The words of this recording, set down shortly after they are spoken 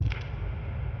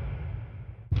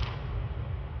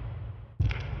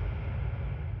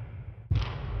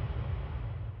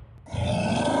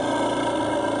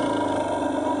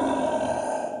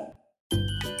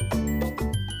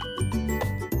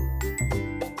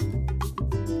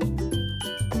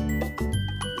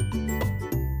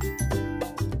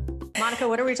Monica,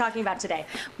 what are we talking about today?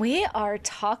 We are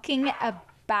talking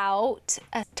about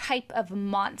a type of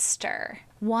monster.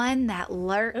 One that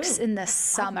lurks in the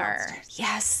summer.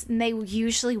 Yes, and they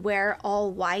usually wear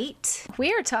all white.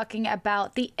 We are talking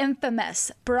about the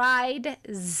infamous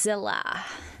Bridezilla.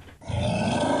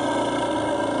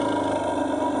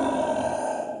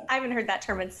 I haven't heard that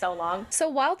term in so long. So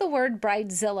while the word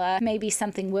Bridezilla may be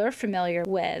something we're familiar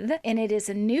with, and it is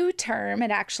a new term, it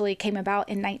actually came about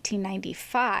in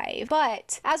 1995.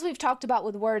 But as we've talked about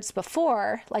with words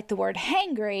before, like the word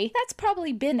hangry, that's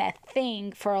probably been a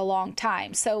thing for a long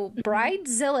time. So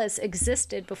Bridezillas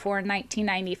existed before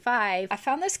 1995. I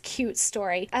found this cute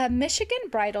story. A Michigan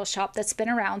bridal shop that's been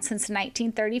around since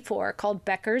 1934 called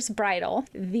Becker's Bridal.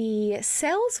 The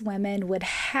saleswomen would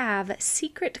have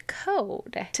secret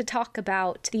code to talk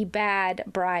about the bad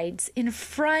brides in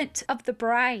front of the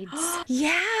brides.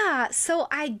 Yeah, so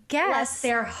I guess... Bless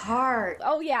their heart.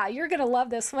 Oh yeah, you're gonna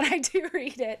love this when I do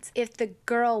read it. If the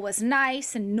girl was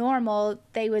nice and normal,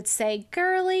 they would say,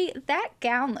 "Girlie, that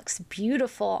gown looks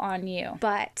beautiful on you."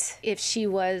 But if she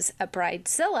was a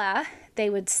bridezilla, they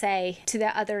would say to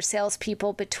the other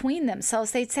salespeople between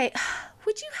themselves, they'd say,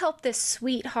 "Would you help this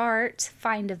sweetheart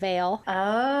find a veil?"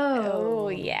 Oh,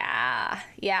 yeah.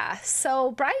 Yeah.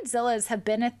 So bridezillas have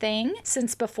been a thing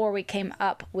since before we came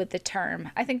up with the term.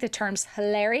 I think the term's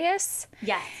hilarious.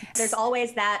 Yes. There's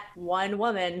always that one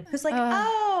woman who's like,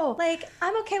 oh, like,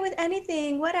 I'm okay with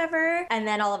anything, whatever. And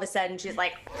then all of a sudden she's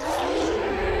like...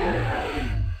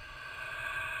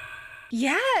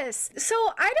 Yes. So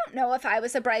I don't know if I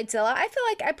was a bridezilla. I feel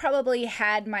like I probably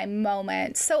had my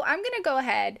moment. So I'm going to go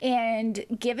ahead and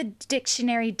give a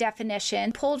dictionary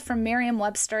definition pulled from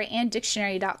Merriam-Webster and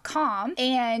dictionary.com.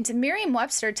 And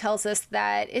Merriam-Webster tells us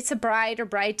that it's a bride or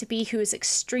bride-to-be who is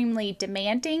extremely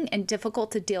demanding and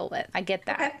difficult to deal with. I get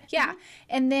that. Okay. Yeah.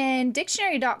 And then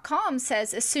dictionary.com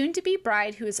says a soon-to-be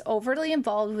bride who is overly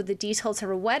involved with the details of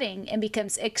her wedding and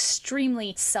becomes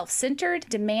extremely self-centered,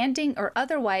 demanding, or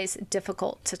otherwise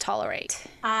difficult to tolerate.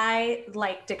 I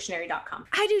like dictionary.com.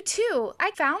 I do too.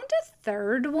 I found a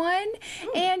third one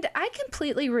and I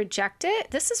completely reject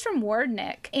it. This is from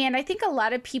Wordnik. And I think a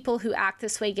lot of people who act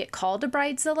this way get called a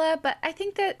bridezilla, but I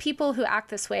think that people who act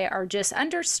this way are just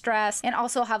under stress and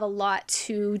also have a lot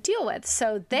to deal with.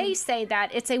 So they say that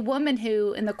it's a woman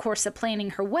who, in the course of planning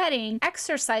her wedding,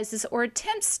 exercises or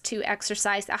attempts to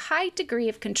exercise a high degree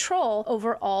of control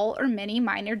over all or many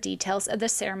minor details of the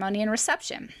ceremony and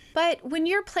reception. But when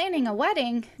you're planning a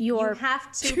wedding, you have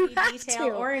to be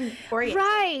detail-oriented.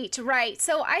 Right.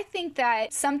 So I think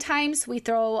that sometimes we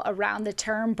throw around the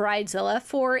term bridezilla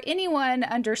for anyone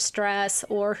under stress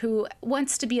or who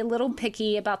wants to be a little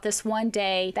picky about this one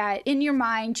day that in your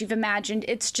mind you've imagined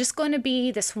it's just going to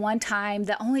be this one time,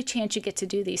 the only chance you get to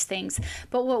do these things.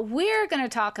 But what we're going to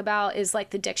talk about is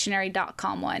like the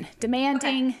dictionary.com one.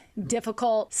 Demanding,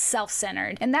 difficult,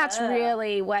 self-centered. And that's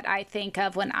really what I think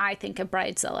of when I think of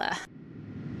bridezilla.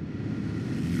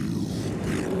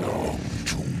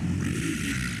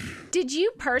 Did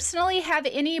you personally have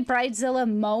any bridezilla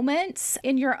moments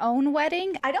in your own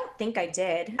wedding? I don't think I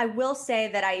did. I will say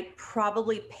that I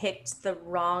probably picked the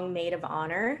wrong maid of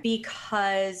honor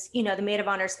because, you know, the maid of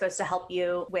honor is supposed to help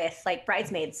you with like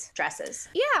bridesmaids dresses.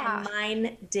 Yeah. And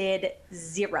mine did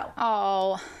zero.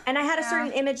 Oh. And I had a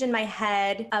certain image in my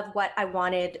head of what I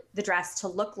wanted the dress to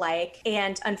look like.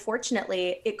 And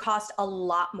unfortunately, it cost a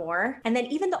lot more. And then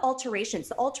even the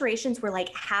alterations were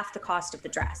like half the cost of the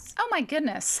dress. Oh my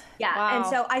goodness. Yeah. Wow. And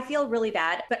so I feel really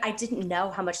bad, but I didn't know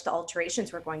how much the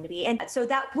alterations were going to be. And so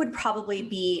that would probably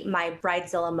be my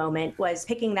bridezilla moment, was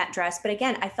picking that dress. But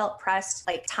again, I felt pressed,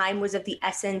 like time was of the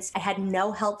essence. I had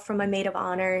no help from my maid of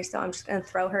honor. So I'm just going to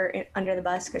throw her under the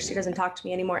bus because she doesn't talk to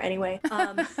me anymore anyway.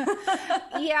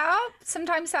 Yeah,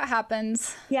 sometimes that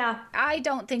happens. Yeah. I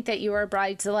don't think that you were a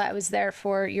bridezilla. I was there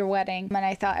for your wedding and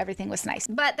I thought everything was nice.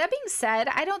 But that being said,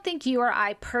 I don't think you or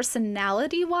I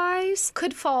personality-wise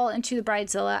could fall into the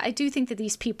bridezilla. I do think that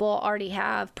these people already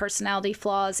have personality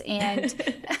flaws and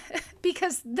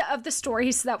because of the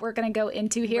stories that we're going to go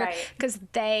into here, because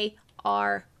they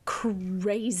are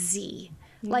crazy.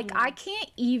 Like, I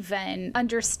can't even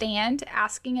understand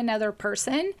asking another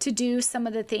person to do some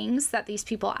of the things that these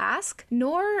people ask,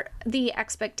 nor the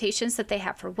expectations that they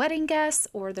have for wedding guests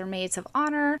or their maids of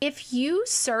honor. If you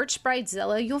search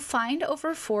Bridezilla, you'll find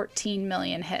over 14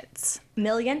 million hits.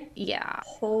 Million? Yeah.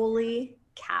 Holy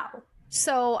cow.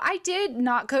 So I did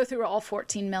not go through all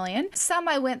 14 million. Some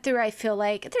I went through, I feel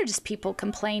like they're just people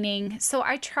complaining. So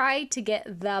I tried to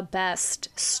get the best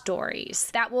stories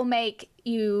that will make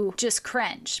you just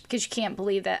cringe because you can't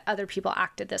believe that other people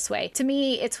acted this way. To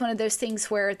me, it's one of those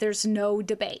things where there's no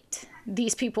debate.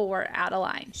 These people were out of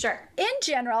line. Sure. In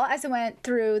general, as I went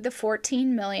through the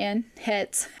 14 million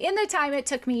hits, in the time it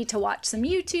took me to watch some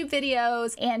YouTube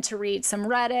videos and to read some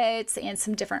Reddits and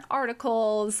some different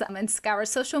articles and scour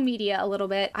social media a little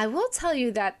bit, I will tell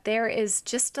you that there is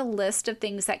just a list of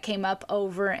things that came up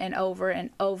over and over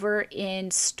and over in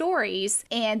stories.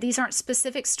 And these aren't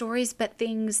specific stories, but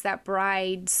things that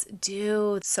brides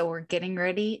do. So we're getting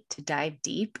ready to dive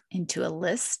deep into a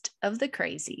list of the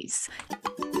crazies.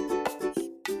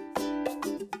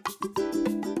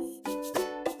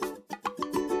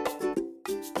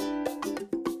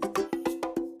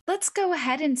 Let's go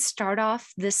ahead and start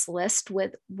off this list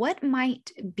with what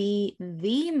might be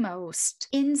the most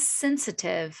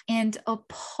insensitive and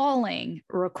appalling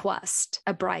request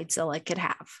a bridezilla could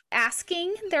have.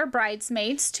 Asking their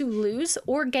bridesmaids to lose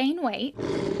or gain weight.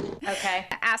 Okay.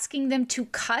 Asking them to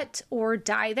cut or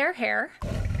dye their hair.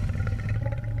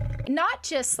 Not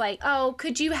just like, oh,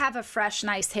 could you have a fresh,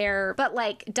 nice hair, but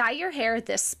like dye your hair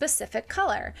this specific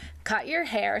color, cut your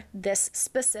hair this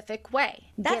specific way.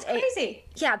 That's crazy.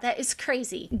 Yeah, that is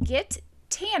crazy. Get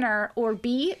tanner or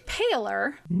be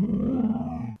paler.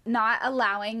 Not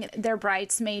allowing their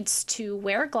bridesmaids to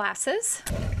wear glasses.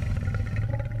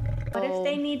 What if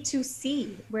they need to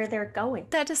see where they're going?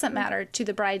 That doesn't matter to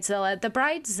the bridezilla. The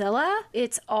bridezilla,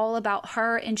 it's all about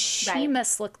her, and she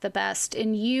must look the best.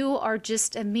 And you are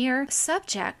just a mere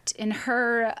subject in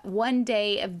her one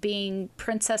day of being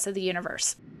princess of the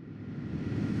universe.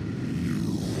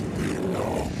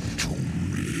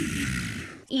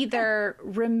 Either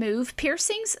remove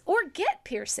piercings or get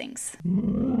piercings.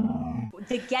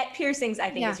 The get piercings,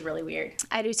 I think, is really weird.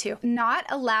 I do too. Not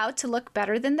allowed to look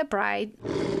better than the bride.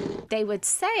 They would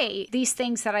say these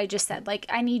things that I just said, like,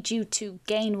 I need you to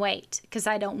gain weight because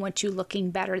I don't want you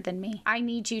looking better than me. I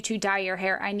need you to dye your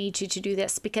hair. I need you to do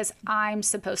this because I'm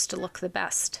supposed to look the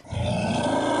best.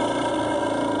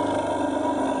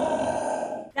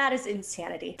 That is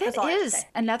insanity. That is.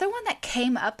 Another one that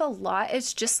came up a lot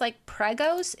is just like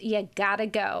pregos, you gotta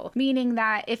go. Meaning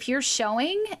that if you're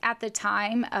showing at the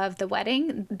time of the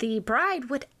wedding, the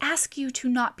bride would ask you to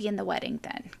not be in the wedding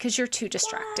then because you're too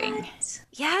distracting. What?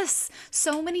 Yes.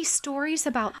 So many stories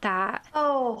about that.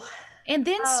 Oh. And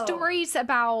then stories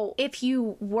about if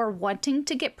you were wanting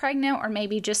to get pregnant or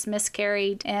maybe just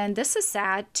miscarried, and this is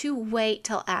sad, to wait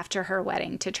till after her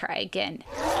wedding to try again.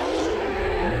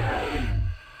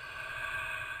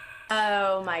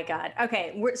 Oh my God.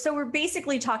 Okay. We're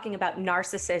basically talking about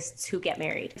narcissists who get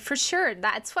married. For sure.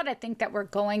 That's what I think that we're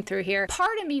going through here.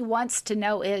 Part of me wants to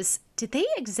know is, did they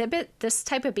exhibit this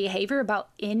type of behavior about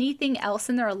anything else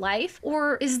in their life?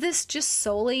 Or is this just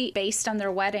solely based on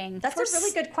their wedding? That's a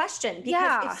really good question.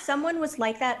 Because if someone was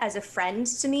like that as a friend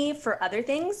to me for other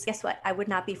things, guess what? I would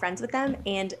not be friends with them.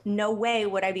 And no way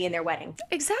would I be in their wedding.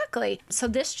 Exactly. So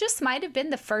this just might have been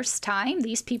the first time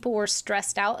these people were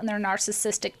stressed out and their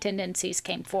narcissistic tendencies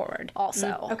came forward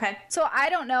also. Okay. So I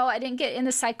don't know. I didn't get in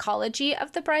the psychology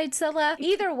of the bridezilla.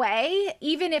 Either way,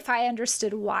 even if I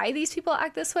understood why these people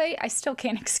act this way, I still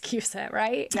can't excuse it,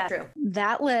 right? That's true.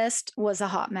 That list was a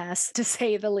hot mess, to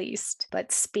say the least.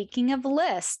 But speaking of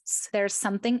lists, there's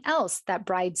something else that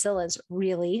bridezillas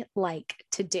really like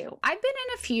to do. I've been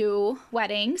in a few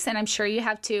weddings, and I'm sure you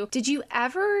have too. Did you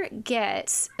ever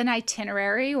get an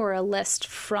itinerary or a list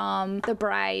from the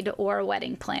bride or a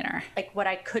wedding planner? Like what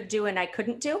I could do and I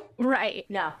couldn't do? Right.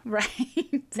 No. Right.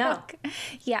 No.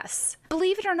 Yes.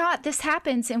 Believe it or not, this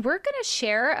happens, and we're going to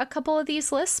share a couple of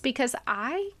these lists because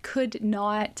I could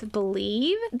not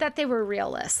believe that they were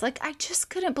real lists. Like, I just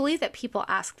couldn't believe that people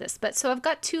ask this. But so I've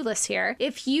got two lists here.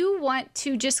 If you want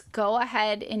to just go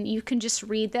ahead and you can just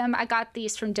read them, I got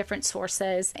these from different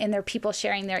sources, and they're people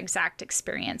sharing their exact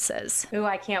experiences. Ooh,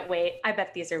 I can't wait. I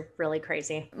bet these are really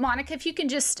crazy. Monica, if you can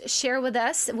just share with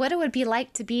us what it would be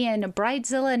like to be in a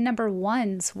Bridezilla number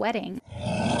 1's wedding.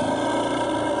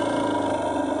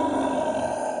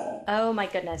 Oh my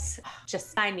goodness.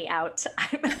 Just sign me out.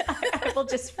 I will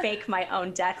just fake my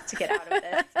own death to get out of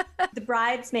this. The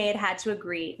bridesmaid had to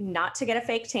agree not to get a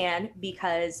fake tan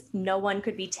because no one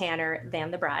could be tanner than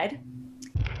the bride.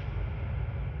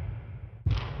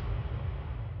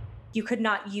 You could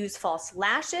not use false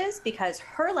lashes because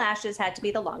her lashes had to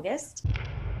be the longest.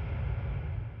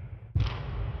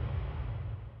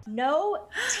 No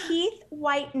teeth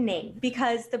whitening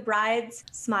because the bride's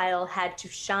smile had to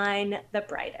shine the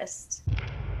brightest.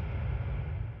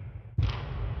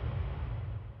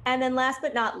 And then last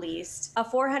but not least, a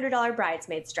 $400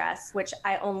 bridesmaid's dress, which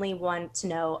I only want to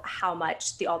know how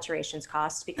much the alterations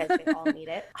cost because they all need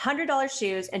it. $100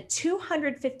 shoes and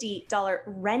 $250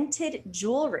 rented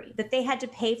jewelry that they had to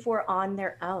pay for on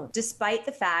their own, despite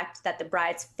the fact that the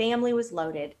bride's family was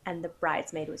loaded and the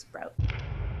bridesmaid was broke.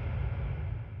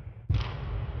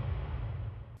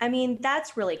 I mean,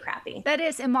 that's really crappy. That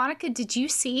is. And Monica, did you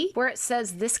see where it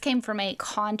says this came from a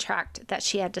contract that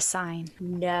she had to sign?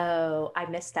 No, I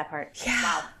missed that part. Yeah.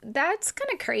 Wow. That's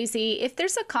kind of crazy. If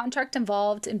there's a contract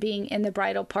involved in being in the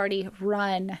bridal party,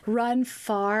 run. Run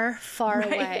far, far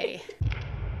away.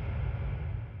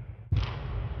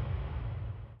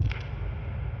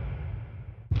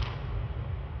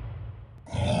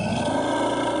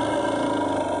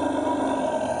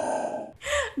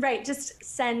 Right, just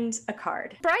send a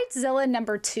card. Bridezilla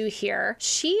number 2 here.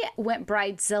 She went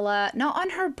Bridezilla not on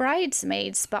her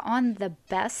bridesmaids, but on the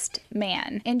best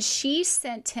man. And she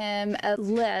sent him a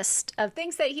list of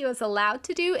things that he was allowed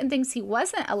to do and things he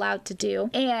wasn't allowed to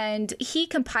do. And he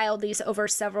compiled these over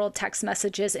several text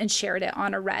messages and shared it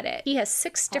on a Reddit. He has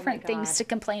 6 different things to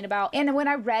complain about. And when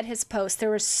I read his post,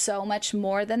 there was so much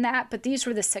more than that, but these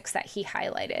were the 6 that he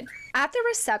highlighted. At the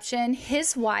reception,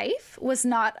 his wife was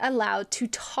not allowed to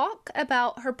talk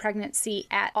about her pregnancy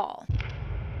at all,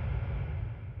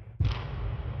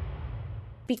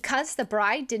 because the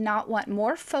bride did not want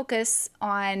more focus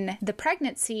on the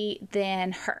pregnancy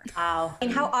than her. Wow.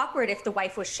 And how awkward if the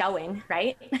wife was showing,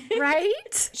 right?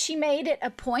 Right? She made it a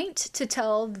point to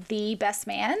tell the best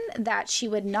man that she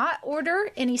would not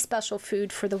order any special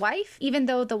food for the wife, even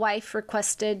though the wife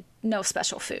requested no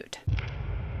special food.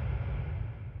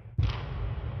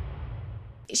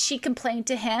 She complained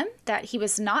to him that he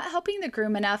was not helping the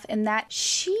groom enough and that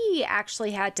she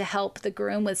actually had to help the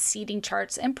groom with seating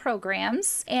charts and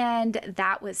programs. And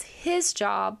that was his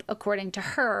job, according to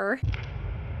her.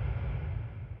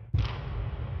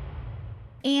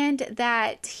 And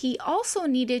that he also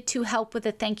needed to help with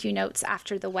the thank you notes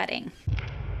after the wedding.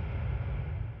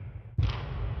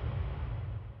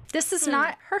 This is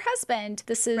not her husband.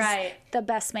 This is the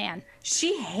best man.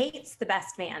 She hates the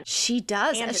best man. She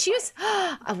does. She was.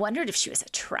 I wondered if she was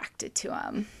attracted to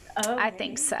him. Oh, I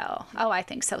think so. Oh, I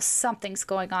think so. Something's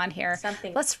going on here.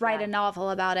 Let's write a novel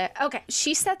about it. Okay.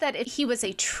 She said that if he was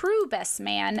a true best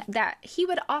man, that he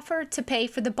would offer to pay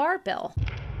for the bar bill.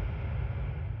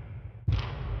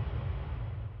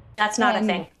 That's not a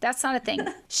thing. That's not a thing.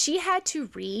 She had to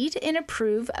read and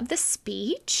approve of the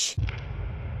speech.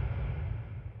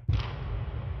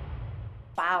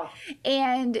 Wow.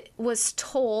 And was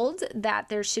told that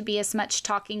there should be as much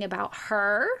talking about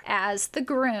her as the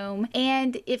groom.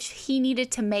 And if he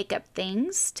needed to make up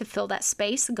things to fill that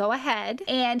space, go ahead.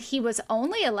 And he was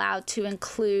only allowed to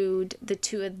include the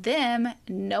 2 of them,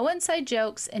 no inside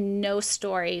jokes and no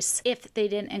stories if they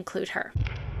didn't include her.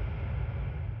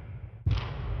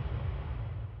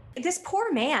 This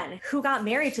poor man who got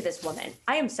married to this woman.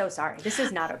 I am so sorry. This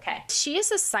is not okay. She is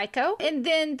a psycho. And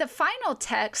then the final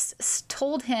text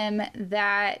told him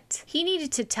that he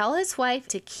needed to tell his wife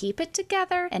to keep it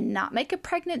together and not make a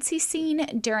pregnancy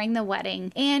scene during the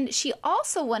wedding. And she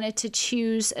also wanted to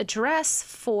choose a dress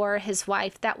for his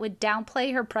wife that would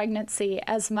downplay her pregnancy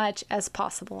as much as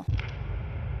possible.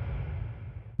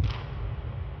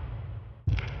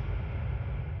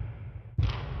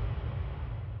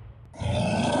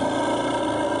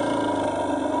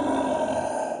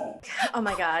 Oh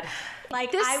my God.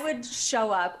 Like, I would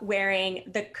show up wearing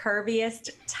the curviest,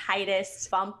 tightest,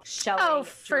 bump showing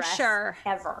dress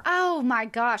ever. Oh my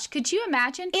gosh. Could you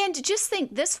imagine? And just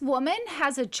think, this woman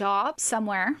has a job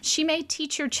somewhere. She may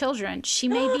teach your children. She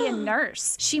may be a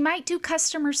nurse. She might do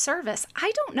customer service.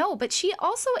 I don't know, but she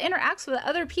also interacts with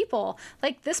other people.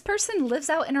 Like, this person lives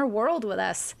out in her world with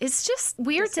us. It's just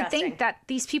weird to think that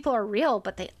these people are real,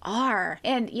 but they are.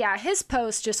 And yeah, his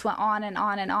post just went on and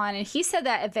on and on. And he said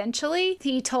that eventually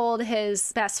he told his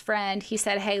best friend, he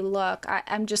said, hey, look,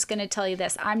 I'm just going to tell you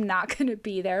this. I'm not going to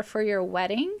be there for your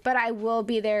wedding, but I will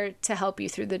be there to help you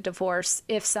through the divorce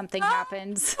if something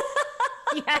happens.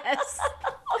 Yes.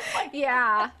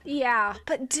 Yeah.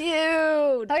 But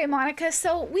dude. Okay, Monica,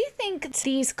 so we think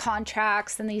these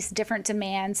contracts and these different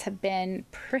demands have been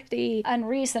pretty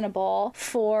unreasonable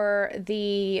for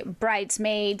the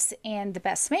bridesmaids and the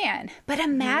best man. But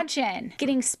imagine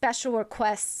getting special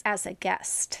requests as a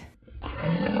guest.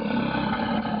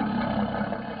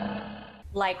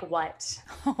 Like what?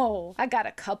 Oh, I got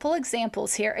a couple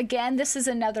examples here. Again, this is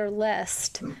another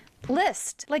list.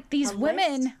 list. Like these A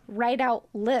women list? write out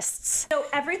lists. So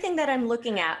everything that I'm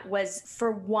looking at was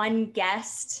for one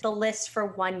guest, the list for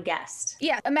one guest.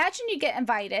 Yeah, imagine you get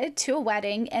invited to a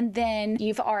wedding and then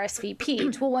you've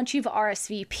RSVP'd. Well, once you've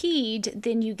RSVP'd,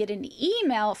 then you get an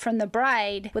email from the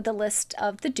bride with a list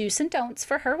of the do's and don'ts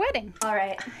for her wedding. All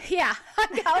right. Yeah,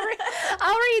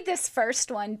 I'll read this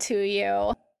first one to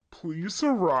you. Please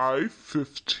arrive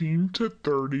 15 to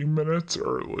 30 minutes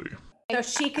early. So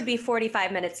she could be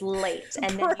 45 minutes late,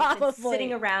 and then you've been Probably.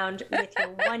 sitting around with your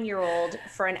 1-year-old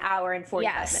for an hour and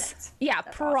 45 minutes. Yeah,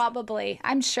 That's probably. Awesome.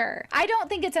 I'm sure. I don't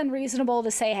think it's unreasonable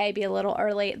to say, hey, be a little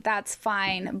early. That's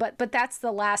fine. But that's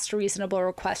the last reasonable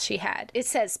request she had. It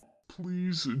says,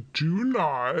 Please do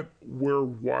not wear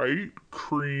white,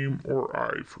 cream, or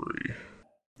ivory.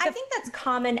 I think that's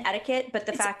common etiquette, but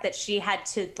the fact that she had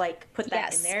to put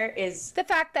that in there is the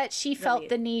fact that she felt really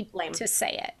the need lame. to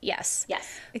say it. Yes. Yes.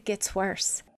 It gets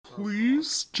worse.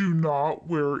 Please do not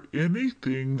wear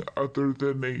anything other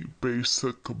than a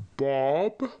basic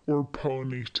bob or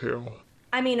ponytail.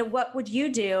 I mean, what would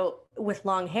you do with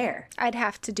long hair? I'd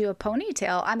have to do a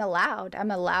ponytail. I'm allowed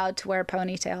to wear a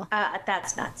ponytail.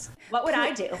 That's nuts. What would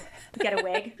I do? Get a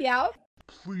wig? Yeah.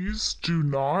 Please do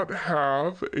not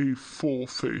have a full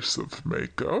face of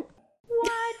makeup.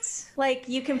 What? Like,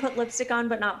 you can put lipstick on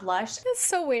but not blush? That's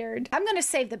so weird. I'm going to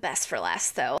save the best for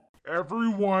last, though.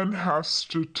 Everyone has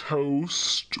to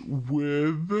toast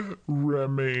with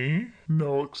Remy.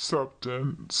 No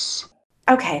acceptance.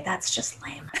 Okay, that's just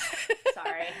lame.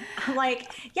 Sorry.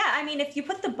 I mean, if you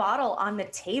put the bottle on the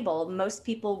table, most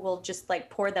people will just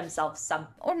pour themselves some.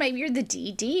 Or maybe you're the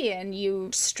DD and you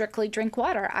strictly drink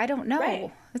water. I don't know.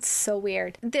 Right. It's so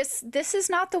weird. This is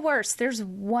not the worst. There's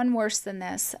one worse than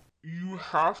this. You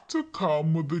have to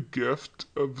come with a gift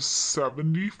of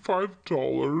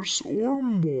 $75 or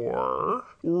more,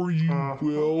 or you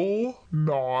will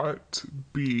not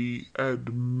be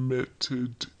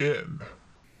admitted in.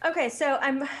 Okay, so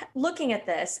I'm looking at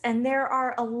this, and there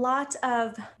are a lot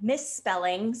of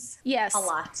misspellings. Yes. A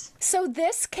lot. So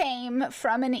this came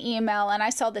from an email, and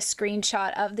I saw the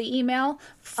screenshot of the email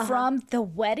from the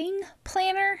wedding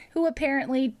planner, who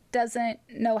apparently doesn't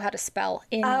know how to spell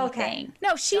anything. Oh, okay.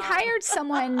 No, she hired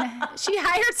someone. She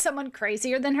hired someone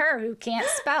crazier than her who can't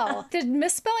spell. The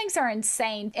misspellings are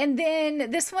insane. And then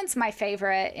this one's my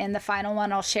favorite, and the final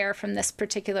one I'll share from this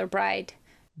particular bride.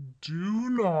 Do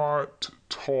not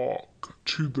talk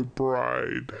to the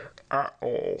bride at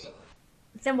all.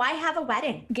 Then why have a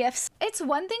wedding? Gifts. It's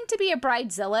one thing to be a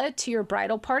bridezilla to your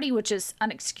bridal party, which is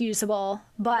unexcusable,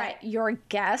 but Right. your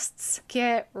guests,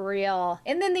 get real.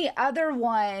 And then the other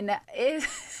one is...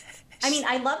 I mean,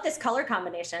 I love this color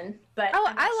combination, but Oh,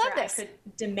 I'm not I love sure this. I could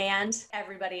demand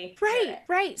everybody wear Right, it.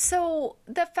 right. So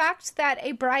the fact that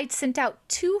a bride sent out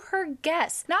to her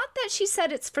guests, not that she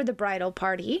said it's for the bridal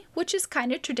party, which is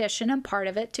kind of tradition and part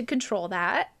of it to control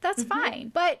that, that's fine.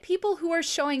 But people who are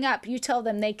showing up, you tell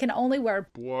them they can only wear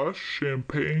Blush,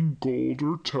 champagne, gold,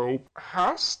 or taupe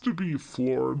has to be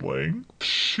floor-length.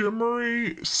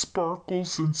 Shimmery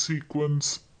sparkles and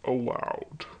sequins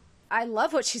allowed. I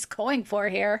love what she's going for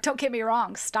here. Don't get me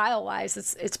wrong, style-wise,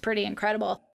 it's pretty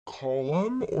incredible.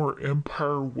 Column or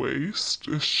empire waist,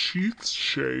 a sheath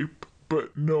shape,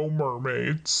 but no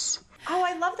mermaids. Oh,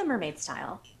 I love the mermaid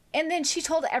style. And then she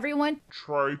told everyone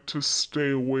Try to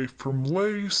stay away from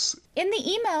lace. in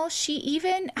the email,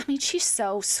 she's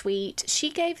so sweet. She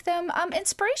gave them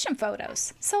inspiration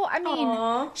photos. So, I mean,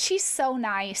 Aw. she's so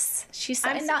nice.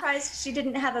 I'm surprised she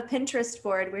didn't have a Pinterest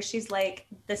board where she's like,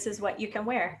 this is what you can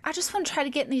wear. I just want to try to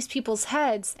get in these people's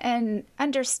heads and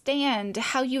understand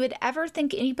how you would ever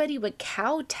think anybody would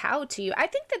kowtow to you. I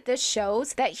think that this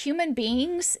shows that human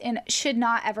beings should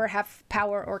not ever have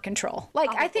power or control.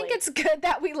 I think Probably. it's good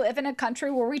that we live in a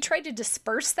country where we try to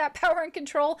disperse that power and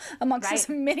control amongst as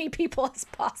many people as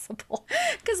possible.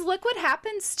 Because look what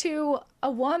happens to a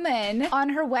woman on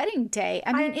her wedding day.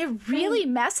 I mean, it really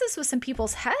messes with some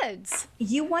people's heads.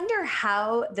 You wonder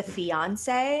how the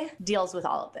fiance deals with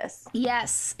all of this.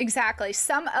 Yes, exactly.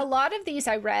 A lot of these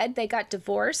I read, they got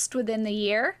divorced within the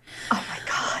year. Oh my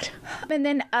God. And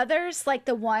then others, like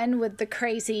the one with the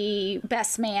crazy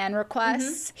best man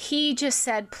requests, he just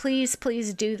said, please,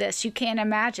 please do this. You can't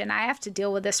imagine. I have to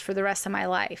deal with this for the rest of my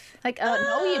life. Like,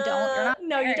 no, you don't. You're not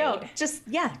No, you married. don't.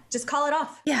 Just call it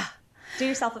off. Yeah. Do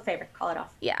yourself a favor. Call it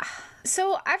off. Yeah.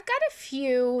 So I've got a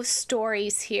few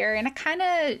stories here, and I kind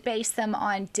of base them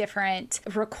on different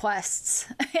requests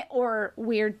or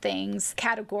weird things,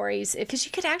 categories, because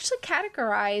you could actually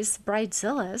categorize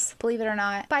bridezillas, believe it or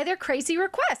not, by their crazy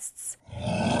requests.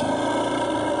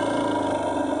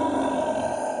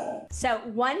 So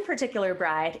one particular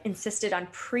bride insisted on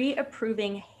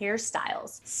pre-approving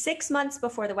hairstyles 6 months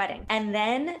before the wedding. And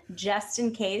then, just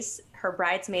in case her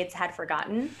bridesmaids had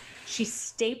forgotten, she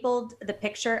stapled the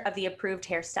picture of the approved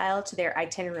hairstyle to their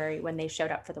itinerary when they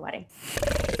showed up for the wedding.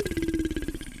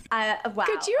 Wow.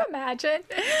 Could you imagine?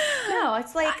 No,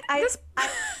 it's like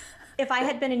if I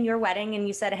had been in your wedding and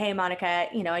you said, hey, Monica,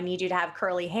 I need you to have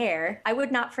curly hair, I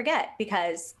would not forget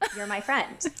because you're my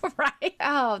friend. Right.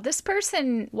 Oh, this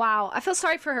person, wow. I feel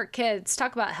sorry for her kids.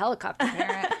 Talk about helicopter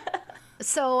parent.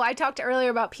 So I talked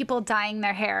earlier about people dyeing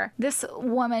their hair. This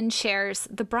woman shares,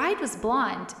 the bride was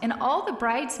blonde and all the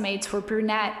bridesmaids were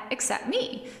brunette except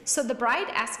me. So the bride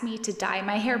asked me to dye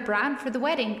my hair brown for the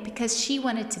wedding because she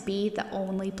wanted to be the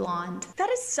only blonde. That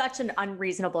is such an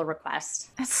unreasonable request.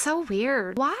 That's so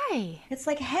weird. Why? It's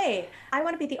like, hey, I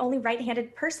want to be the only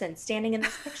right-handed person standing in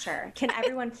this picture. Can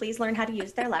everyone please learn how to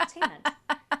use their left hand?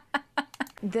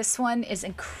 This one is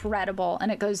incredible,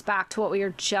 and it goes back to what we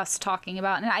were just talking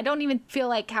about. And I don't even feel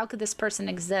like, how could this person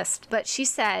exist? But she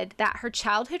said that her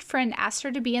childhood friend asked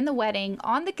her to be in the wedding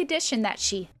on the condition that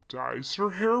she dyes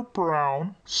her hair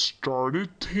brown, started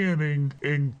tanning,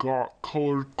 and got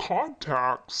colored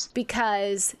contacts.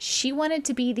 Because she wanted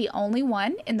to be the only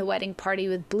one in the wedding party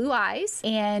with blue eyes,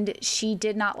 and she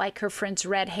did not like her friend's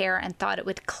red hair and thought it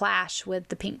would clash with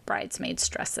the pink bridesmaids'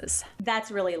 dresses.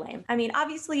 That's really lame. I mean,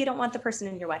 obviously you don't want the person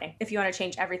in your wedding if you want to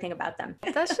change everything about them.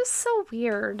 That's just so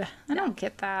weird. I don't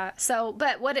get that. So,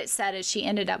 but what it said is she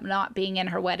ended up not being in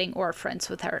her wedding or friends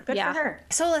with her. Good for her.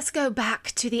 So let's go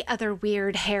back to the other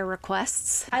weird hair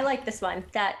requests. I like this one,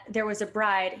 that there was a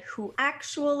bride who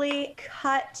actually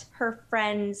cut her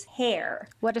friend's hair.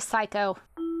 What a psycho.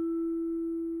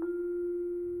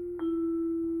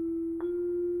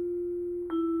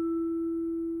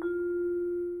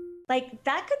 Like,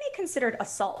 that could be considered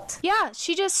assault. Yeah,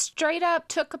 she just straight up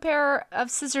took a pair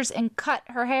of scissors and cut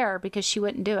her hair because she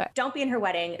wouldn't do it. Don't be in her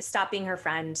wedding. Stop being her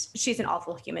friend. She's an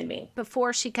awful human being.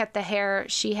 Before she cut the hair,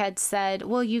 she had said,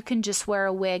 well, you can just wear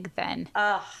a wig then.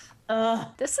 Ugh.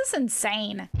 This is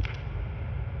insane.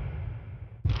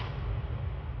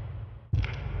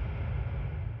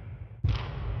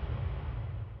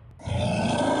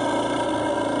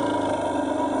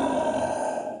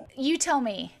 You tell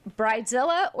me,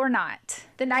 bridezilla or not?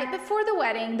 The night before the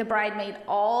wedding, the bride made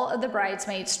all of the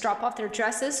bridesmaids drop off their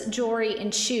dresses, jewelry,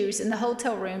 and shoes in the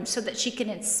hotel room so that she can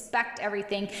inspect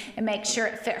everything and make sure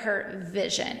it fit her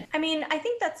vision. I mean, I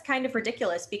think that's kind of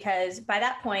ridiculous because by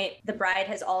that point, the bride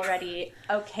has already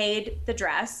okayed the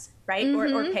dress, right?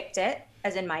 Or picked it.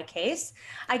 As in my case,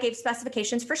 I gave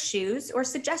specifications for shoes or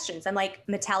suggestions. I'm like,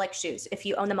 metallic shoes. If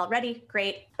you own them already,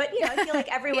 great. But, I feel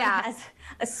like everyone has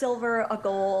a silver, a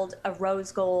gold, a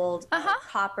rose gold, a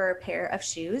copper pair of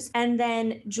shoes. And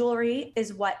then jewelry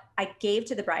is what I gave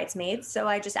to the bridesmaids. So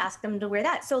I just asked them to wear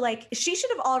that. So like, she should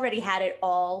have already had it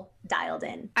all dialed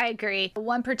in. I agree.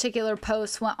 One particular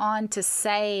post went on to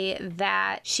say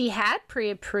that she had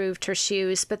pre-approved her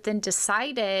shoes, but then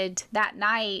decided that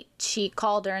night she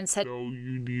called her and said, No,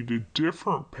 you need a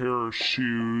different pair of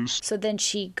shoes. So then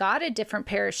she got a different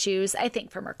pair of shoes, I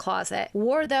think from her closet,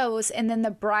 wore those, and then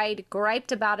the bride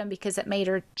griped about them because it made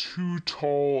her too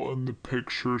tall in the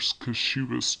pictures because she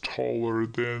was taller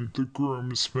than the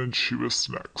groomsmen she was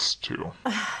next to.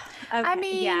 Okay, I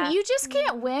mean, you just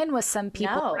can't win with some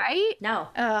people, right? No.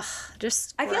 Ugh,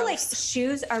 just I feel like gross.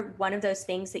 shoes are one of those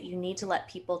things that you need to let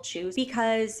people choose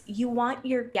because you want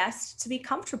your guests to be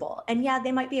comfortable. And yeah,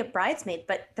 they might be a bridesmaid,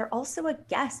 but they're also a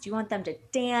guest. You want them to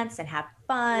dance and have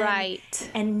fun.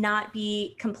 Right. And not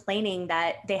be complaining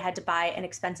that they had to buy an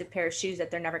expensive pair of shoes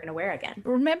that they're never going to wear again.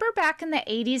 Remember back in the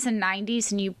 80s and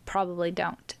 90s, and you probably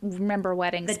don't remember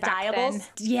weddings The back dyeables? then.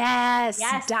 Yes,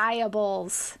 Yes.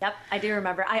 dyeables. Yep, I do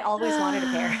remember. I always wanted a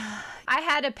pair. I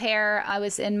had a pair. I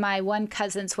was in my one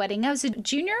cousin's wedding. I was a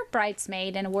junior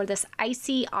bridesmaid and I wore this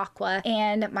icy aqua,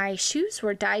 and my shoes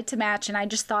were dyed to match, and I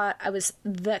just thought I was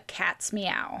the cat's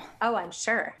meow. Oh, I'm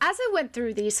sure. As I went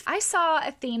through these, I saw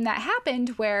a theme that happened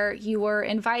where you were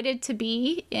invited to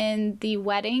be in the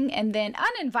wedding and then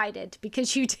uninvited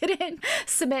because you didn't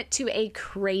submit to a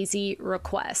crazy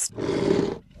request.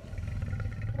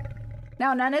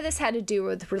 Now, none of this had to do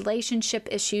with relationship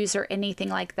issues or anything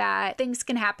like that. Things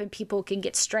can happen. People can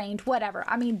get strained, whatever.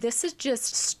 I mean, this is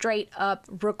just straight up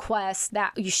requests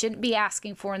that you shouldn't be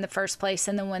asking for in the first place.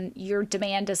 And then when your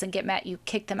demand doesn't get met, you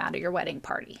kick them out of your wedding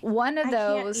party. One of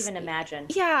those. I can't even imagine.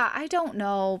 Yeah, I don't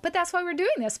know. But that's why we're doing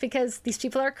this, because these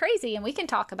people are crazy and we can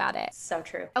talk about it. So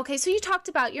true. Okay, so you talked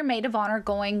about your maid of honor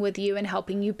going with you and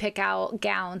helping you pick out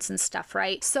gowns and stuff,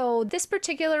 right? So this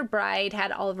particular bride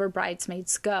had all of her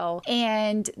bridesmaids go, and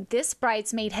And this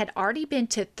bridesmaid had already been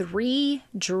to 3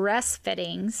 dress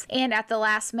fittings. And at the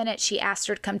last minute, she asked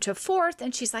her to come to a 4th.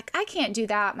 And she's like, I can't do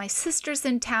that. My sister's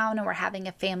in town and we're having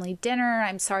a family dinner.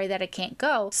 I'm sorry that I can't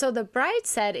go. So the bride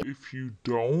said, if you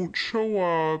don't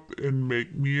show up and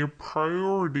make me a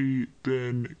priority,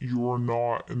 then you're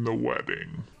not in the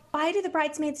wedding. Why do the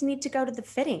bridesmaids need to go to the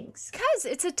fittings? Because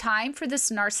it's a time for this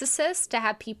narcissist to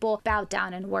have people bow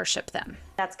down and worship them.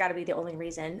 That's got to be the only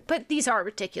reason. But these are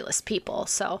ridiculous people,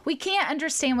 so we can't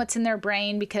understand what's in their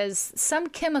brain because some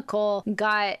chemical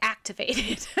got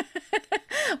activated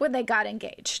when they got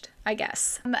engaged, I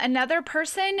guess. Another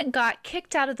person got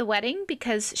kicked out of the wedding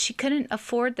because she couldn't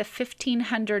afford the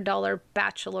 $1,500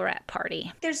 bachelorette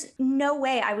party. There's no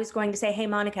way I was going to say, hey,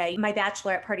 Monica, my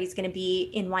bachelorette party is going to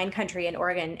be in wine country in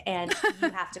Oregon, and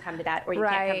you have to come to that or you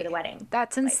can't come to the wedding.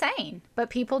 That's insane. But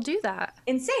people do that.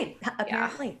 Insane,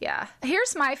 apparently. Yeah.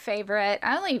 Here's my favorite.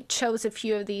 I only chose a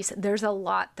few of these. There's a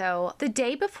lot, though. The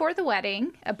day before the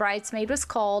wedding, a bridesmaid was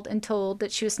called and told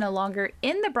that she was no longer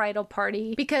in the bridal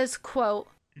party because, quote,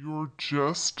 you're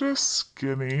just as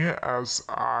skinny as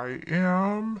I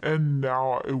am, and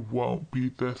now it won't be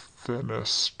the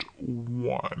thinnest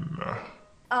one.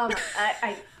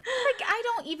 I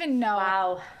don't even know.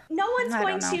 Wow. No one's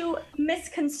going to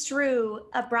misconstrue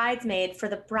a bridesmaid for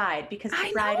the bride because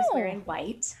the bride is wearing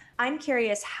white. I'm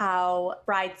curious how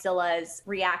bridezillas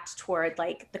react toward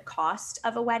like the cost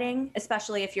of a wedding,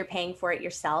 especially if you're paying for it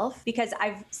yourself, because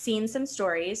I've seen some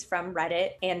stories from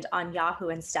Reddit and on Yahoo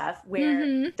and stuff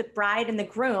where the bride and the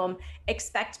groom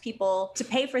expect people to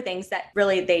pay for things that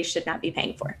really they should not be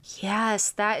paying for.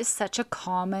 Yes, that is such a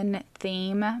common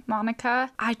theme, Monica.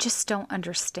 I just don't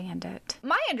understand it.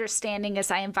 My understanding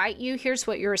is I invite you, here's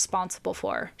what you're responsible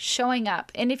for: showing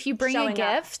up. And if you bring a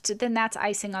gift, then that's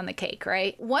icing on the cake,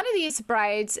 right? One of these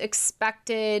brides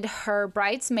expected her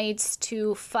bridesmaids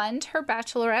to fund her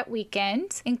bachelorette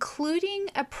weekend, including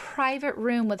a private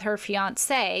room with her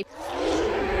fiancé.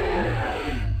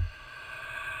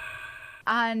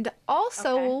 And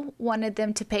also wanted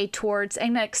them to pay towards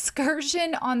an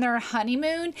excursion on their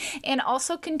honeymoon and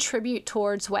also contribute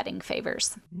towards wedding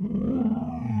favors.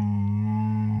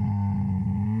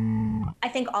 I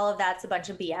think all of that's a bunch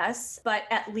of BS, but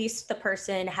at least the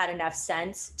person had enough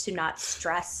sense to not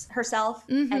stress herself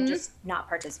and just not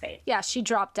participate. Yeah, she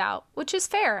dropped out, which is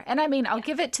fair. And I mean, I'll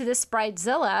give it to this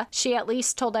bridezilla. She at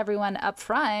least told everyone up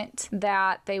front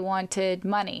that they wanted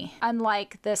money.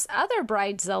 Unlike this other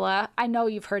bridezilla, I know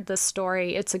you've heard this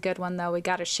story. It's a good one, though. We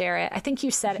got to share it. I think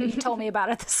you said it. You told me about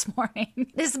it this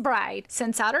morning. This bride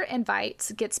sends out her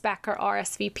invites, gets back her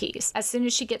RSVPs. As soon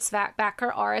as she gets back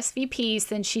her RSVPs,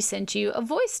 then she sends you a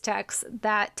voice text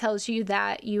that tells you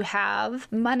that you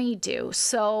have money due.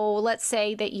 So let's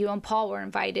say that you and Paul were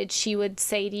invited. She would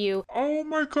say to you, oh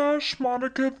my gosh,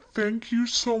 Monica, thank you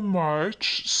so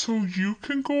much. So you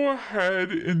can go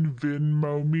ahead and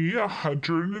Venmo me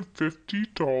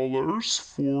 $150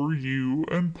 for you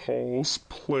and Paul's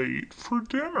plate for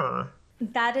dinner.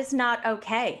 That is not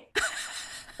okay.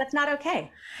 That's not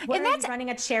okay. What, are you running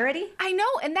a charity? I know,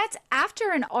 and that's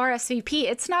after an RSVP.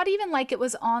 It's not even like it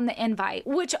was on the invite,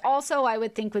 which also I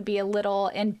would think would be a little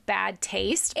in bad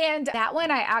taste. And that one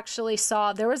I actually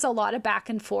saw, there was a lot of back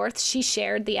and forth. She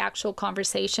shared the actual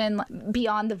conversation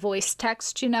beyond the voice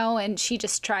text, and she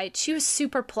just tried. She was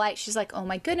super polite. She's like, oh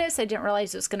my goodness, I didn't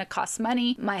realize it was going to cost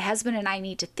money. My husband and I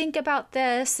need to think about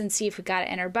this and see if we got it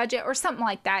in our budget or something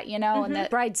like that, And the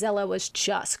bridezilla was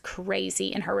just crazy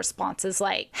in her responses,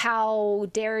 like, how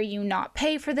dare you not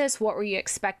pay for this? What were you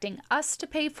expecting us to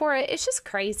pay for it? It's just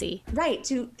crazy. Right.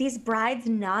 Do these brides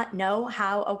not know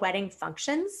how a wedding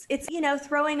functions? It's,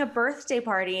 throwing a birthday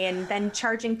party and then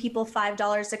charging people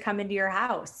 $5 to come into your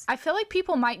house. I feel like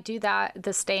people might do that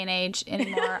this day and age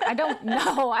anymore. I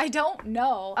don't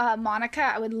know. Monica,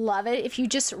 I would love it if you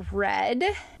just read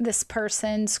this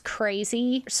person's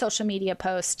crazy social media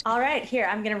post. All right, here,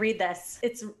 I'm going to read this.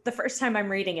 It's the first time I'm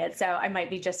reading it, so I might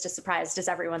be just as surprised as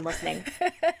everyone listening.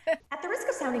 At the risk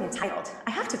of sounding entitled,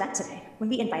 I have to vent today. When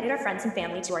we invited our friends and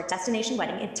family to our destination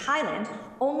wedding in Thailand,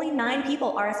 only 9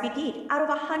 people RSVP'd out of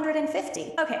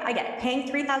 150. Okay, I get it. Paying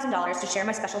 $3,000 to share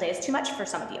my special day is too much for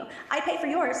some of you. I pay for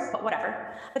yours, but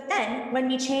whatever. But then, when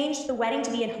we changed the wedding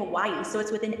to be in Hawaii so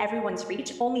it's within everyone's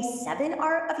reach, only 7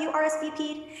 of you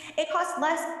RSVP'd. It costs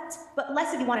less, but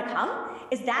less if you want to come?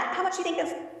 Is that how much you think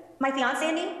of my fiancé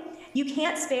and me? You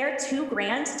can't spare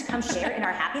 $2,000 to come share in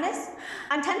our happiness?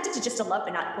 I'm tempted to just elope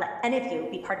and not let any of you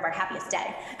be part of our happiest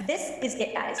day. This is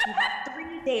it, guys. You have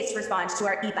 3 days to respond to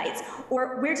our e-bites,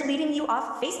 or we're deleting you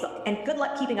off Facebook, and good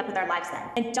luck keeping up with our lives then.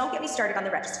 And don't get me started on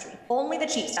the registry. Only the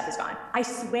cheap stuff is gone. I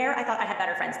swear I thought I had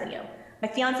better friends than you. My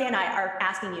fiance and I are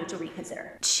asking you to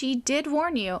reconsider. She did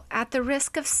warn you, at the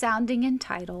risk of sounding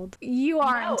entitled. You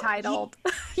are entitled.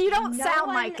 You don't sound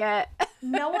like it.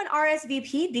 No one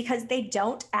RSVP'd because they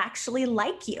don't actually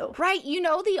like you. Right. You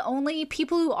know, the only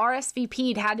people who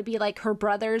RSVP'd had to be like her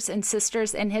brothers and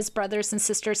sisters and his brothers and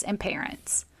sisters and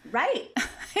parents. Right.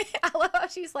 I love how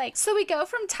she's like, so we go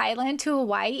from Thailand to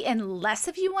Hawaii and less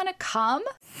of you want to come?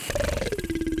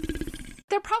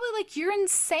 They're probably like, you're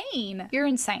insane. You're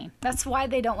insane. That's why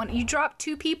they don't want you. Drop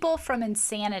 2 people from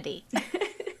insanity.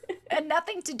 And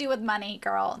nothing to do with money,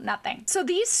 girl. Nothing. So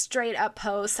these straight up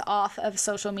posts off of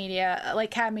social media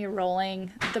like had me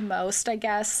rolling the most, I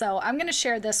guess. So I'm going to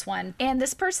share this one. And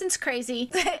this person's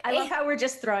crazy. I love how we're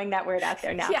just throwing that word out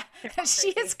there now. Yeah,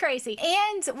 she is crazy.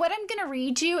 And what I'm going to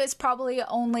read you is probably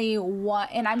only one,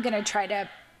 and I'm going to try to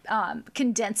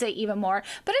condense it even more,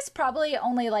 but it's probably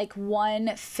only like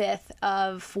 1/5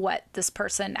 of what this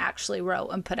person actually wrote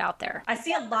and put out there. I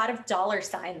see a lot of dollar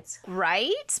signs.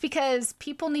 Right? Because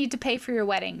people need to pay for your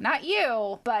wedding. Not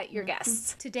you, but your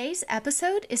guests. Today's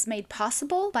episode is made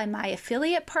possible by my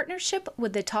affiliate partnership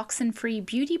with the toxin-free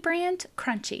beauty brand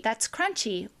Crunchy. That's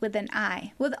Crunchy with an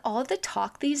I. With all the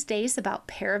talk these days about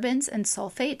parabens and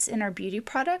sulfates in our beauty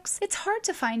products, it's hard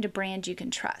to find a brand you can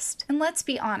trust. And let's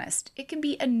be honest, it can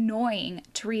be annoying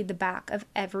to read the back of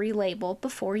every label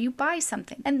before you buy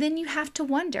something. And then you have to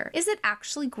wonder, is it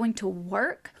actually going to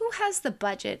work? Who has the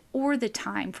budget or the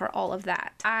time for all of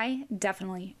that? I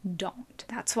definitely don't.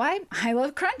 That's why I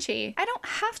love Crunchy. I don't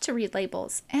have to read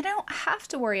labels and I don't have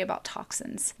to worry about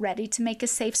toxins. Ready to make a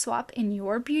safe swap in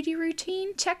your beauty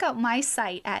routine? Check out my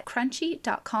site at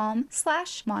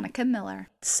crunchy.com/Monica Miller.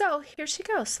 So here she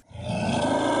goes.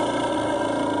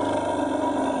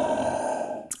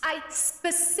 I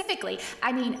specifically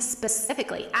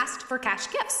asked for cash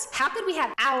gifts. How could we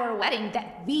have our wedding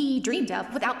that we dreamed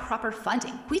of without proper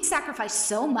funding? We'd sacrificed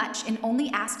so much and only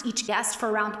asked each guest for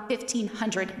around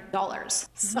 $1,500.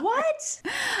 What?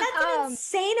 That's an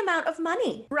insane amount of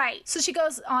money. Right. So she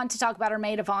goes on to talk about her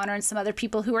maid of honor and some other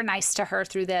people who were nice to her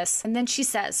through this. And then she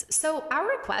says, so our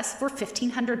request for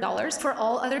 $1,500 for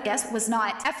all other guests was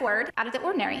not F word out of the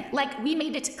ordinary. Like, we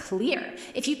made it clear.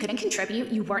 If you couldn't contribute,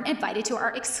 you weren't invited to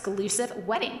our exclusive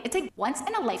wedding. It's a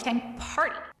once-in-a-lifetime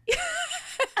party.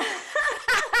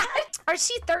 Are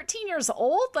she 13 years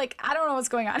old? Like, I don't know what's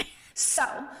going on. So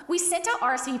we sent out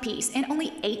RSVPs and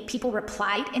only 8 people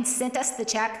replied and sent us the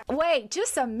check. Wait,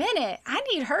 just a minute. I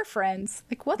need her friends.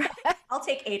 Like, what the heck? I'll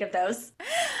take 8 of those.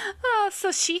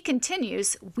 So she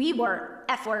continues, we were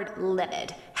F-word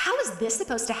livid. How is this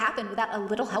supposed to happen without a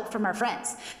little help from our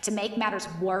friends? To make matters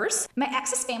worse, my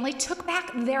ex's family took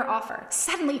back their offer.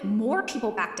 Suddenly, more people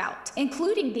backed out,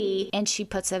 including and she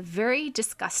puts a very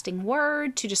disgusting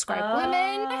word to describe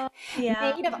women,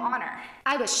 maid of honor.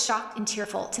 I was shocked and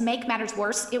tearful. To make matters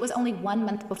worse, it was only 1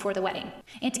 month before the wedding,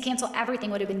 and to cancel everything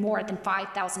would have been more than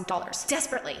 $5,000.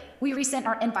 Desperately, we resent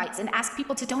our invites and asked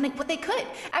people to donate what they could.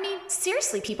 I mean,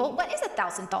 seriously, people, what is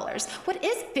 $1,000? What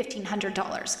is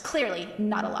 $1,500? Clearly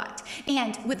not a lot.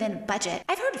 And within budget,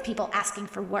 I've heard of people asking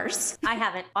for worse. I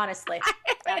haven't, honestly.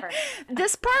 Ever.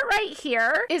 This part right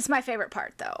here is my favorite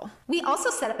part, though. We also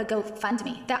set up a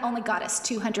GoFundMe that only got us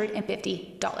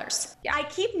 $250. I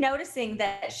keep noticing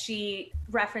that she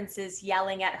references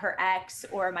yelling at her ex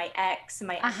or my ex's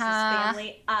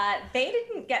family. They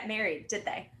didn't get married, did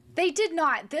they? They did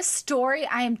not. This story,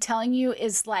 I am telling you,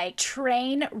 is like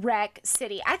train wreck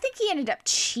city. I think he ended up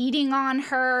cheating on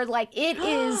her. Like, it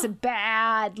is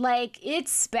bad. Like,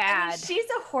 it's bad. I mean, she's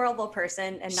a horrible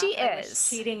person, and she not is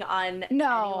cheating on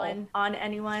anyone.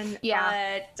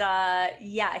 Yeah. But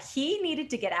he needed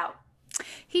to get out.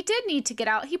 He did need to get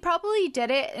out. He probably did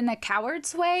it in a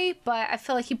coward's way, but I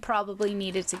feel like he probably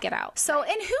needed to get out. So,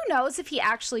 and who knows if he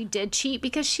actually did cheat,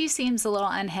 because she seems a little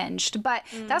unhinged. But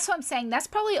that's what I'm saying. That's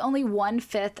probably only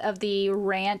 1/5 of the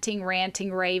ranting,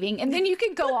 raving. And then you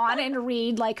can go on and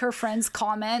read like her friends'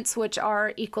 comments, which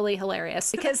are equally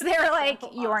hilarious because they're like,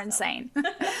 you're insane.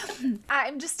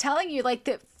 I'm just telling you, like,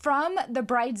 that from the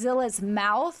Bridezilla's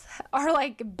mouth are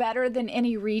like better than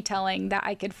any retelling that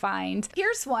I could find.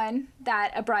 Here's one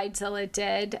that a Bridezilla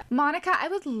did. Monica, I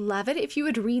would love it if you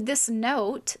would read this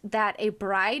note that a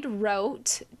bride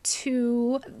wrote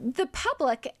to the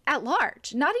public at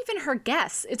large, not even her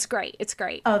guests. It's great. It's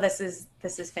great. Oh, this is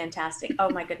fantastic. Oh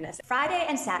my goodness. Friday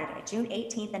and Saturday, June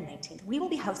 18th and 19th, we will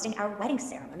be hosting our wedding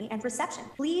ceremony and reception.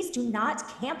 Please do not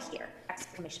camp here!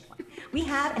 Exclamation point. We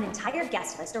have an entire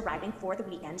guest list arriving for the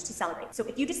weekend to celebrate. So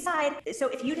if you decide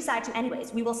to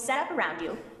anyways, we will set up around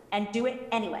you and do it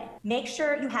anyway. Make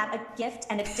sure you have a gift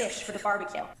and a dish for the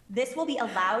barbecue. This will be a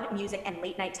loud music and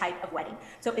late night type of wedding.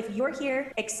 So if you're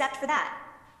here, except for that,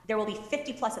 There will be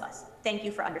 50 plus of us. Thank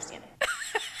you for understanding.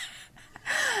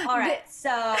 All right,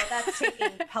 so that's taking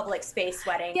public space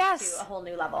wedding to a whole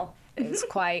new level. It's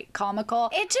quite comical.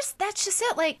 That's just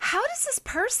it. Like, how does this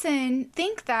person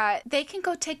think that they can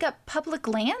go take up public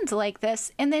land like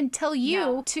this and then tell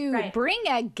you to bring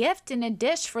a gift and a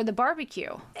dish for the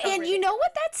barbecue? And you know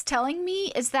what that's telling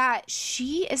me is that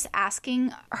she is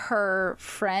asking her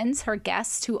friends, her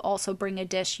guests, to also bring a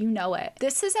dish. You know it.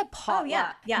 This is a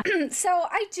potluck. Oh, yeah. So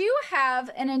I do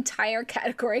have an entire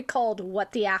category called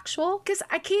What the Actual, because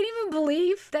I can't even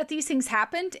believe that these things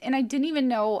happened and I didn't even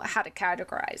know how to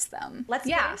categorize them. Let's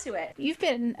get into it. You've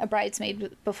been a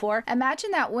bridesmaid before.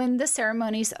 Imagine that when the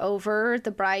ceremony's over,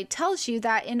 the bride tells you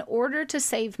that in order to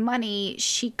save money,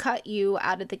 she cut you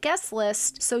out of the guest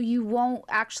list so you won't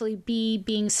actually be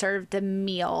being served a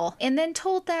meal. And then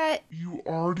told that you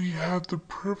already had the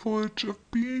privilege of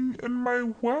being in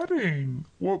my wedding.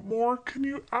 What more can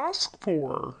you ask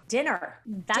for? Dinner.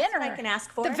 That's what I can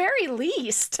ask for. The very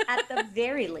least. At the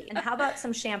very least. And how about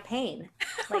some champagne?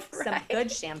 Like some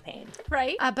good champagne.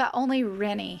 Right? But only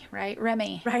Rennie, right?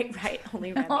 Remy. Right.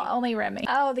 Only Remy. Only Remy.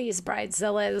 Oh, these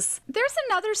bridezillas. There's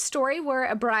another story where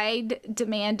a bride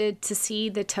demanded to see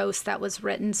the toast that was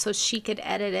written so she could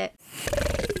edit it.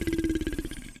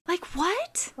 Like,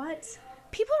 what? What?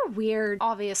 People are weird,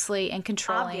 obviously, and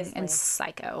controlling and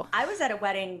psycho. I was at a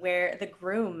wedding where the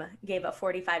groom gave a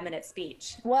 45-minute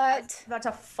speech. What? I was about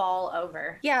to fall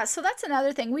over. Yeah, so that's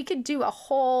another thing. We could do a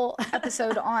whole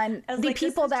episode on the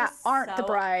people that aren't the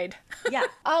bride. Yeah.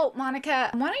 Oh, Monica,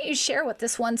 why don't you share what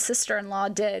this one sister-in-law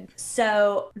did?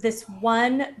 So this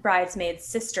one bridesmaid's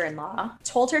sister-in-law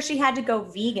told her she had to go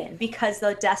vegan because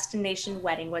the destination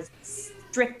wedding was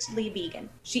strictly vegan.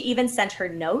 She even sent her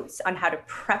notes on how to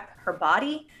prep her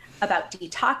body, about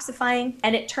detoxifying,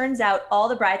 and it turns out all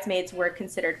the bridesmaids were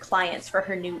considered clients for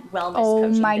her new wellness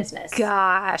coaching business. Oh my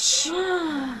gosh.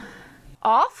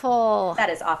 Awful.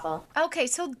 That is awful. Okay,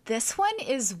 so this one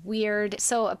is weird.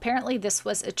 So apparently this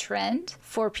was a trend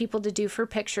for people to do for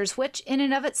pictures, which in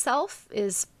and of itself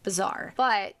is bizarre.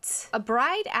 But a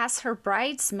bride asked her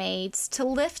bridesmaids to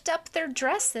lift up their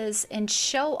dresses and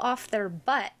show off their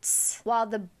butts while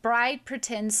the bride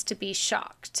pretends to be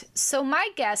shocked. So my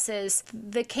guess is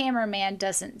the cameraman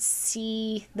doesn't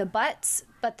see the butts,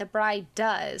 but the bride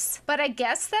does. But I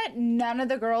guess that none of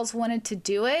the girls wanted to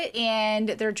do it, and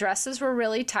their dresses were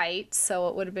really tight, so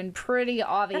it would have been pretty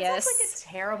obvious. That sounds like a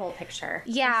terrible picture.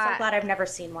 Yeah. I'm so glad I've never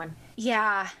seen one.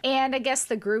 Yeah, and I guess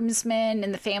the groomsmen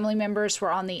and the family members were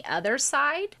on the other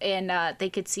side, and they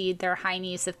could see their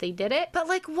heinies if they did it. But,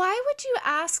 like, why would you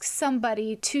ask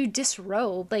somebody to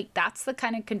disrobe? Like, that's the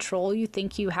kind of control you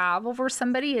think you have over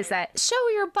somebody, is that show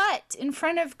your butt in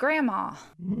front of grandma.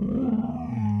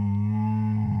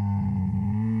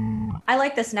 I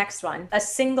like this next one. A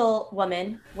single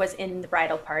woman was in the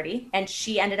bridal party and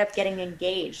she ended up getting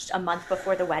engaged a month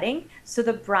before the wedding. So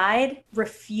the bride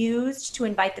refused to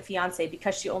invite the fiance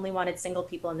because she only wanted single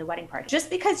people in the wedding party. Just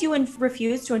because you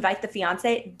refuse to invite the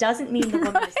fiance doesn't mean the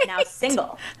woman is now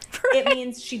single. It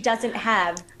means she doesn't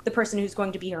have the person who's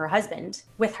going to be her husband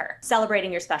with her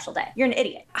celebrating your special day. You're an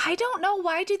idiot. I don't know.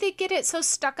 Why do they get it so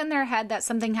stuck in their head that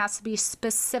something has to be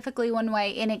specifically one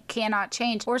way and it cannot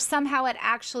change? Or somehow it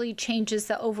actually changes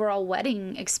the overall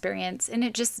wedding experience, and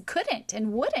it just couldn't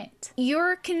and wouldn't.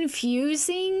 You're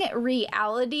confusing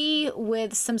reality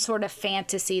with some sort of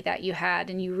fantasy that you had,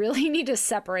 and you really need to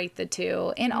separate the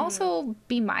two and also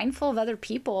be mindful of other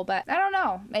people. But I don't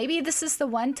know. Maybe this is the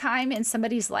one time in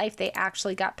somebody's life they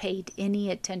actually got paid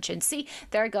any attention. See,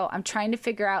 there I go. I'm trying to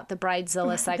figure out the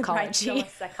bridezilla psychology. The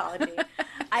bridezilla psychology.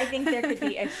 I think there could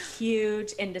be a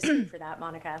huge industry for that,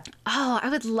 Monica. Oh, I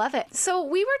would love it. So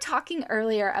we were talking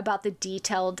earlier about the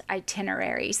detailed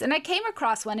itineraries, and I came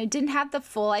across one. It didn't have the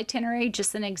full itinerary,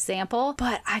 just an example,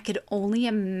 but I could only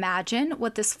imagine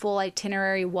what this full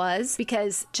itinerary was,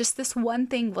 because just this one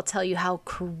thing will tell you how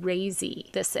crazy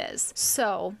this is.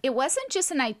 So it wasn't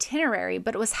just an itinerary,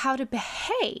 but it was how to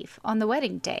behave on the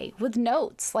wedding day with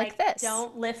notes like this.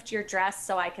 Don't lift your dress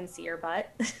so I can see your butt.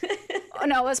 Oh,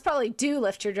 no, it was probably do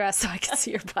lift your dress so I can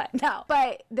see your butt. No,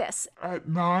 but this. At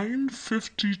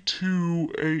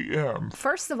 9:52 a.m.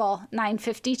 First of all,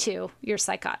 9:52, you're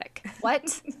psychotic.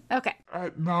 What? Okay.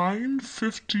 At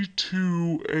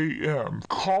 9:52 a.m.,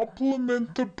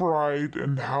 compliment the bride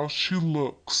and how she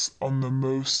looks on the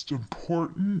most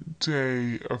important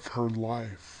day of her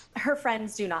life. Her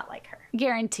friends do not like her.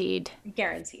 Guaranteed.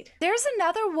 Guaranteed. There's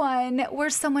another one where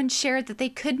someone shared that they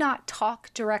could not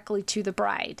talk directly to the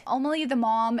bride. Only the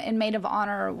mom and maid of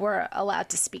honor were allowed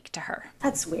to speak to her.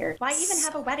 That's weird. Why even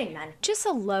have a wedding then? Just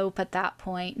elope at that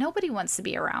point. Nobody wants to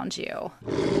be around you.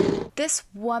 This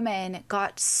woman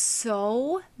got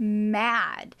so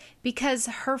mad because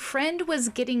her friend was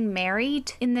getting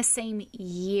married in the same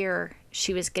year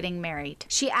she was getting married.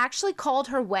 She actually called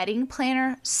her wedding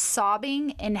planner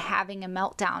sobbing and having a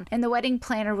meltdown. And the wedding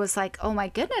planner was like, oh my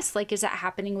goodness, like, is that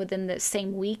happening within the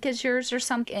same week as yours or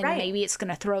something? And maybe it's going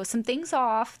to throw some things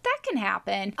off. That can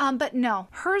happen. But no,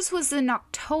 hers was in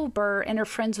October and her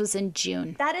friend's was in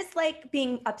June. That is like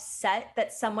being upset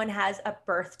that someone has a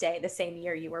birthday the same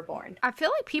year you were born. I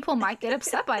feel like people might get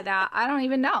upset by that. I don't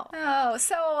even know. Oh,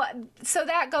 so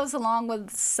that goes along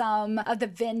with some of the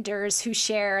vendors who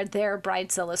share their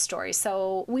Bridezilla story.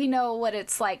 So we know what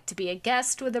it's like to be a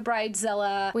guest with a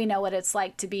Bridezilla. We know what it's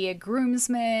like to be a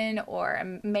groomsman or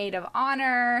a maid of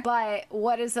honor. But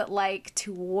what is it like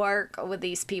to work with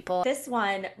these people? This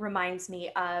one reminds me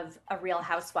of a Real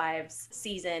Housewives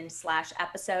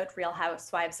season/episode, Real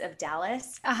Housewives of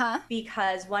Dallas.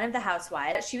 Because one of the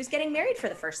housewives, she was getting married for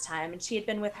the first time, and she had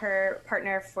been with her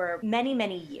partner for many,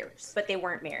 many years, but they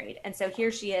weren't married. And so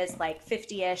here she is, like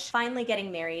 50-ish, finally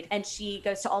getting married, and she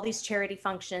goes to all these charity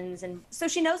functions, and so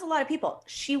she knows a lot of people.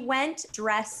 She went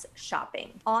dress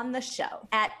shopping on the show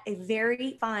at a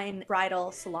very fine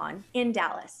bridal salon in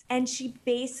Dallas, and she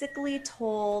basically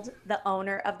told the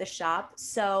owner of the shop,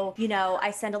 so, you know,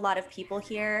 I send a lot of people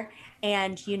here,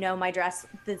 and you know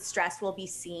this dress will be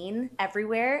seen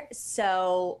everywhere,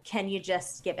 so can you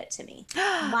just give it to me?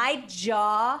 My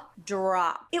jaw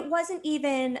dropped. It wasn't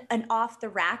even an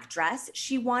off-the-rack dress.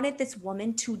 She wanted this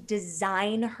woman to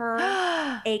design her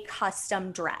a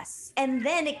custom dress. And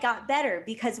then it got better,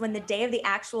 because when the day of the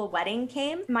actual wedding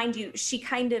came, mind you, she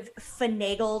kind of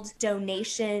finagled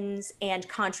donations and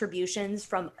contributions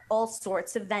from all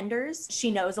sorts of vendors.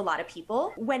 She knows a lot of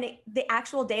people. When the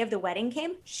actual day of the wedding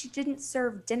came, she didn't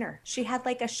serve dinner. She had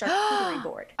like a charcuterie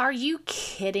board. Are you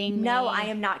kidding me? No, I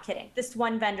am not kidding. This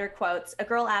one vendor quotes, a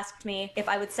girl asked me if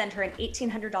I would send her an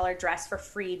 $1,800 dress for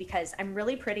free because I'm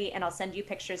really pretty and I'll send you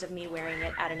pictures of me wearing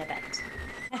it at an event.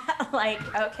 Like,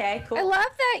 okay, cool. I love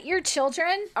that your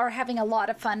children are having a lot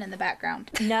of fun in the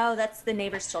background. No, that's the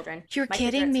neighbor's children. You're My kids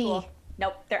are kidding at me. school.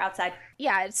 Nope, they're outside.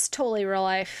 Yeah, it's totally real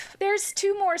life. There's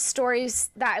two more stories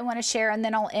that I want to share and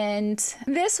then I'll end.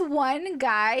 This one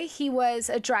guy, he was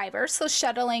a driver, so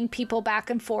shuttling people back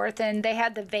and forth, and they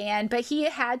had the van, but he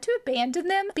had to abandon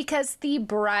them because the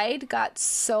bride got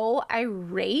so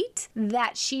irate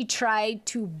that she tried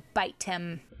to bite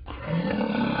him.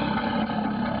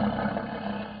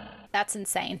 That's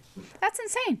insane. That's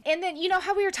insane. And then, you know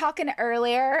how we were talking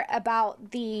earlier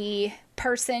about the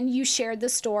person, you shared the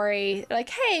story, like,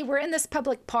 hey, we're in this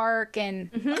public park and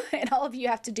and all of you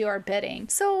have to do our bidding.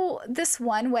 So this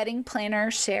one wedding planner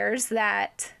shares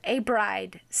that a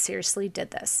bride seriously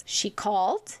did this. She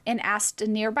called and asked a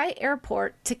nearby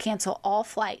airport to cancel all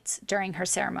flights during her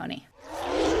ceremony.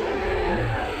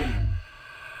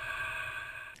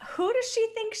 Who does she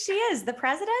think she is? The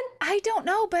president? I don't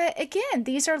know, but again,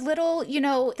 these are little, you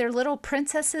know, they're little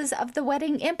princesses of the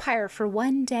wedding empire for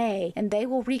one day, and they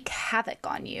will wreak havoc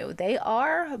on you. They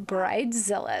are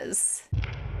bridezillas.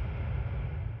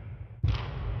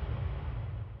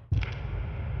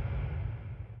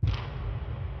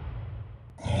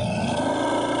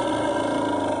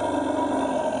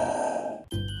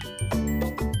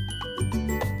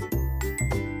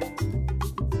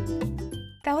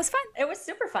 That was fun. It was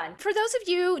super fun. For those of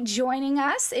you joining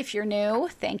us, if you're new,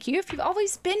 thank you. If you've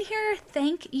always been here,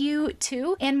 thank you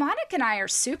too. And Monica and I are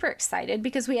super excited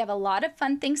because we have a lot of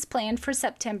fun things planned for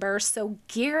September, so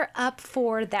gear up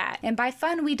for that. And by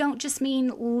fun, we don't just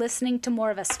mean listening to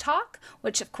more of us talk,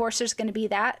 which of course there's going to be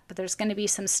that, but there's going to be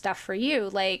some stuff for you.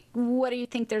 Like, what do you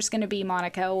think there's going to be,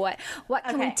 Monica? What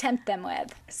can we tempt them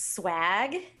with?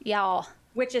 Swag. Y'all.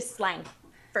 Which is slang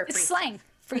for free. It's slang.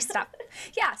 Free stuff.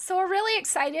 Yeah, so we're really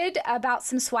excited about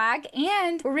some swag,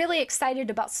 and we're really excited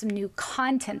about some new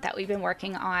content that we've been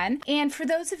working on. And for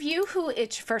those of you who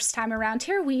it's your first time around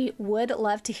here, we would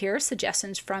love to hear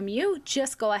suggestions from you.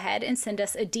 Just go ahead and send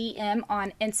us a DM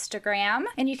on Instagram,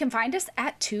 and you can find us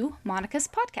at 2 Monica's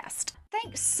Podcast.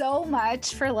 Thanks so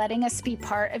much for letting us be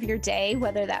part of your day,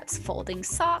 whether that's folding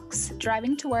socks,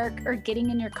 driving to work, or getting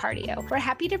in your cardio. We're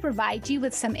happy to provide you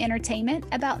with some entertainment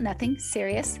about nothing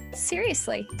serious,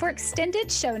 seriously. For extended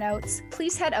show notes,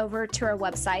 please head over to our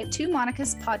website,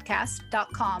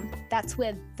 twomonicaspodcast.com. That's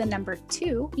with the number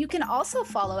 2. You can also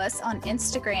follow us on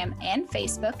Instagram and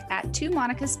Facebook at Two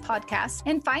Monicas Podcast,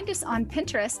 and find us on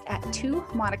Pinterest at Two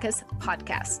Monicas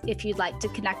Podcast. If you'd like to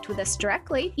connect with us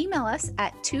directly, email us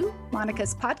at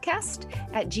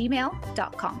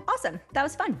twomonicaspodcast@gmail.com. Awesome. That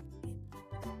was fun.